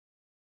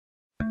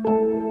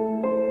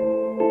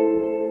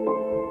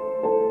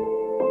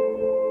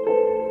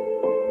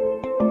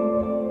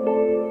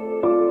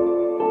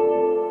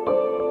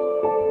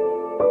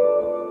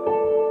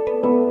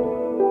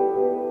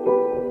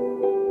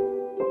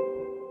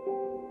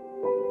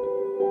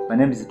My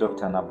name is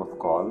Dr. Naboth.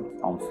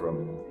 I'm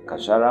from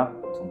Kashara,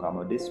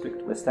 Tungamo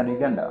district, Western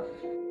Uganda.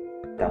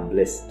 I'm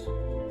blessed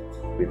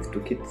with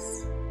 2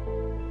 kids.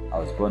 I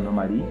was born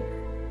normally.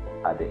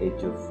 At the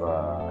age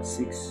of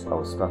 6, I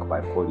was struck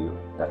by polio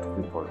that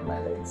crippled my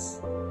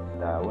legs.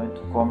 I went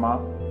to coma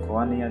for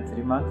 1 year and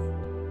 3 months.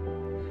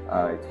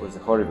 It was a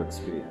horrible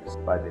experience.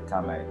 By the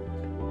time I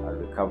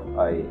recovered,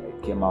 I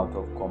came out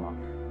of coma.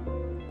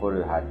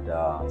 Polio had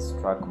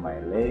struck my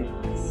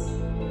legs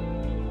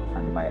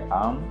and my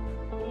arm,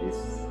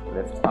 this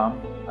left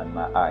arm, and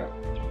my eye.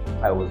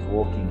 I was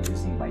walking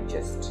using my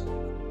chest.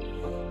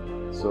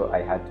 So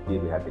I had to be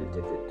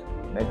rehabilitated to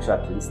make sure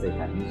at least I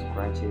can use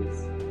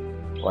crutches,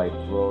 or I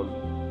crawl,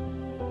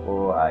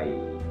 or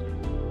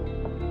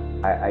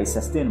I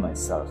sustain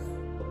myself.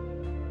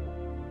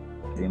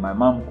 My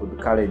mom could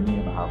carry me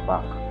on her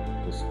back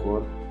to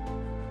school.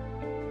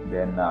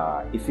 Then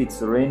if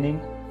it's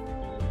raining,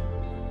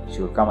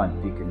 she will come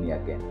and pick me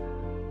again.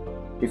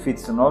 If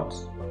it's not,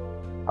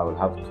 I will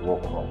have to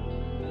walk home.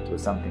 It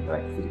was something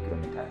like 3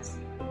 kilometers.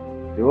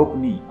 They woke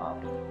me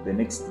up. The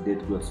next day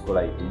to go to school,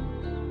 I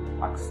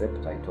didn't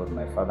accept. I told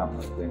my father I'm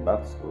not going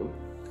back to school.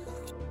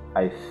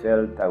 I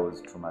felt I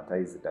was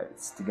traumatized. The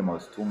stigma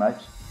was too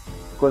much.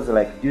 Because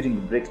like during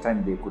break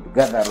time, they could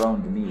gather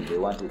around me. They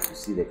wanted to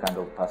see the kind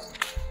of person.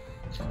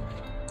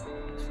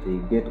 They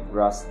get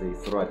grass, they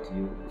throw at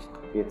you,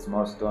 get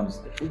small stones.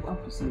 They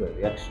want to see your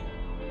reaction.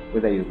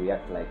 Whether you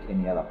react like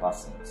any other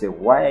person. Say,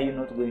 why are you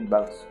not going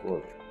back to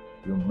school?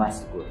 You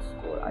must go to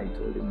school. I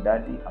told him,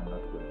 Daddy, I'm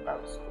not going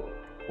back to school.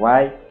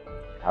 Why?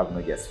 I have no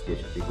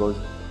justification. Because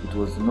it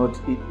was not,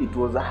 it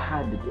was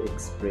hard to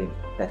explain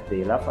that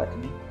they laugh at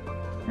me.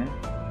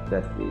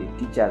 That the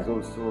teachers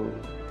also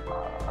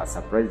are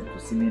surprised to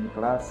see me in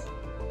class.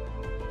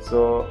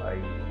 So I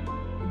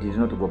did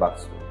not go back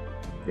to school.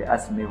 They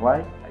asked me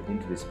why. I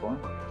didn't respond.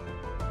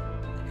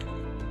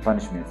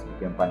 Punishments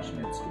became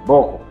punishments to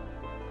Boko.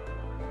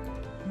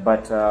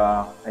 But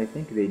I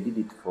think they did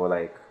it for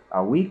like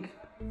a week.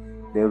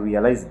 They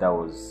realized I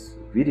was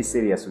really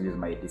serious with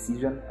my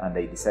decision, and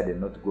I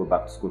decided not to go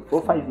back to school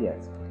for 5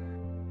 years.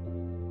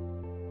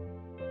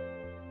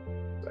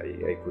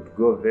 I could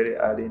go very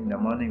early in the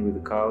morning with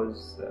the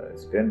cows,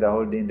 spend the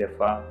whole day in the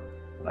farm.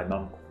 My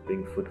mom could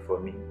bring food for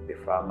me in the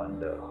farm,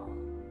 and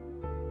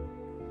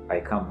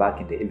I come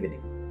back in the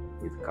evening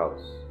with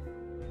cows.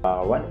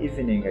 One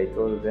evening I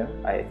told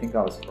them, I think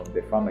I was from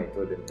the farm, I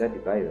told them, Daddy,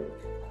 by the way,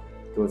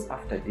 it was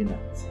after dinner,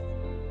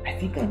 I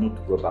think I need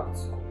to go back to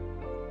school.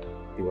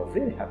 They were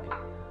very happy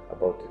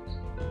about it.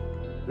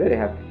 Very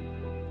happy.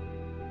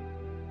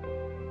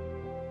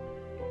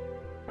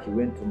 He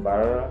went to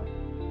Mbarara.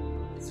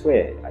 It's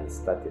where I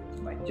started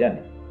my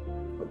journey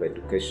of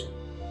education.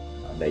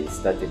 And I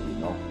started,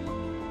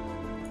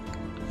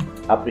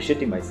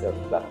 appreciating myself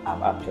that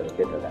I'm actually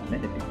better than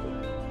many people.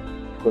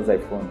 Because I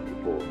found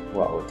people who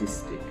are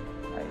autistic.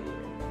 I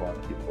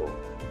found people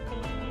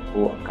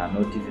who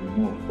cannot even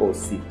move or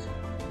sit.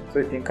 So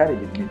it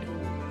encouraged me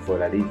for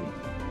a living.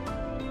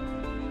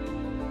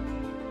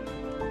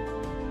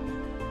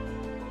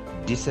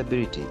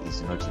 Disability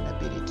is not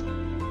inability.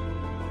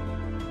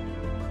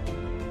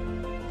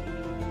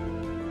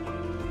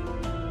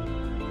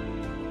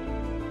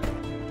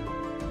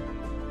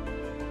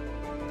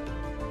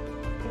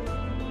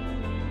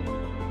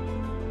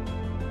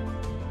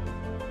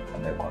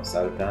 I'm a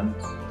consultant,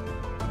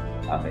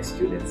 I'm a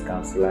students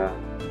counselor,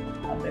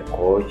 I'm a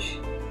coach,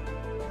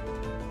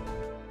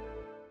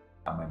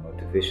 I'm a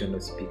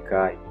motivational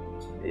speaker.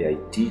 I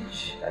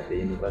teach at the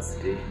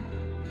university.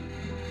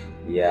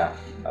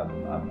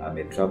 I'm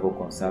a travel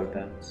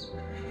consultant.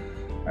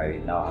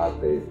 I now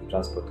have a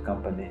transport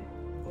company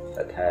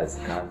that hires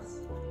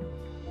cars,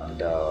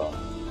 and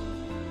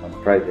I'm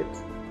private.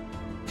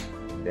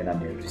 Then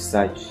I'm in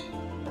research.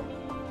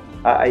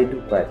 I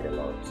do quite a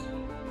lot.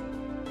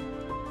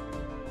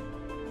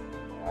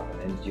 I have an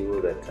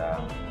NGO that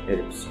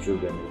helps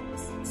children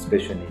with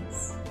special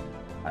needs,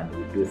 and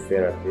we do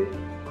therapy,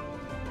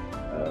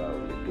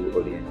 we do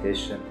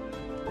orientation,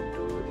 we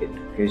do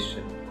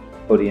education.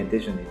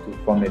 Orientation into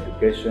formal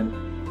education,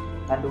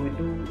 and we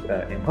do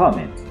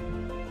empowerment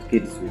to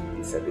kids with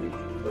disability.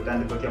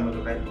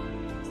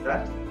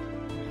 Start.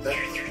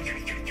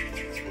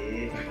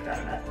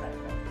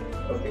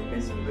 Okay,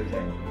 please.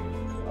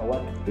 I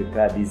want to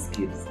prepare these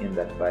kids in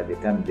that by the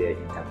time they are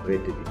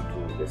integrated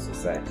into the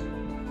society,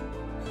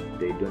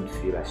 they don't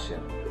feel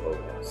ashamed of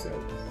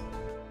themselves.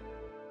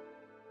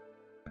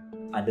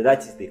 And that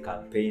is the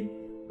campaign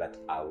that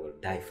I will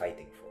die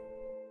fighting for.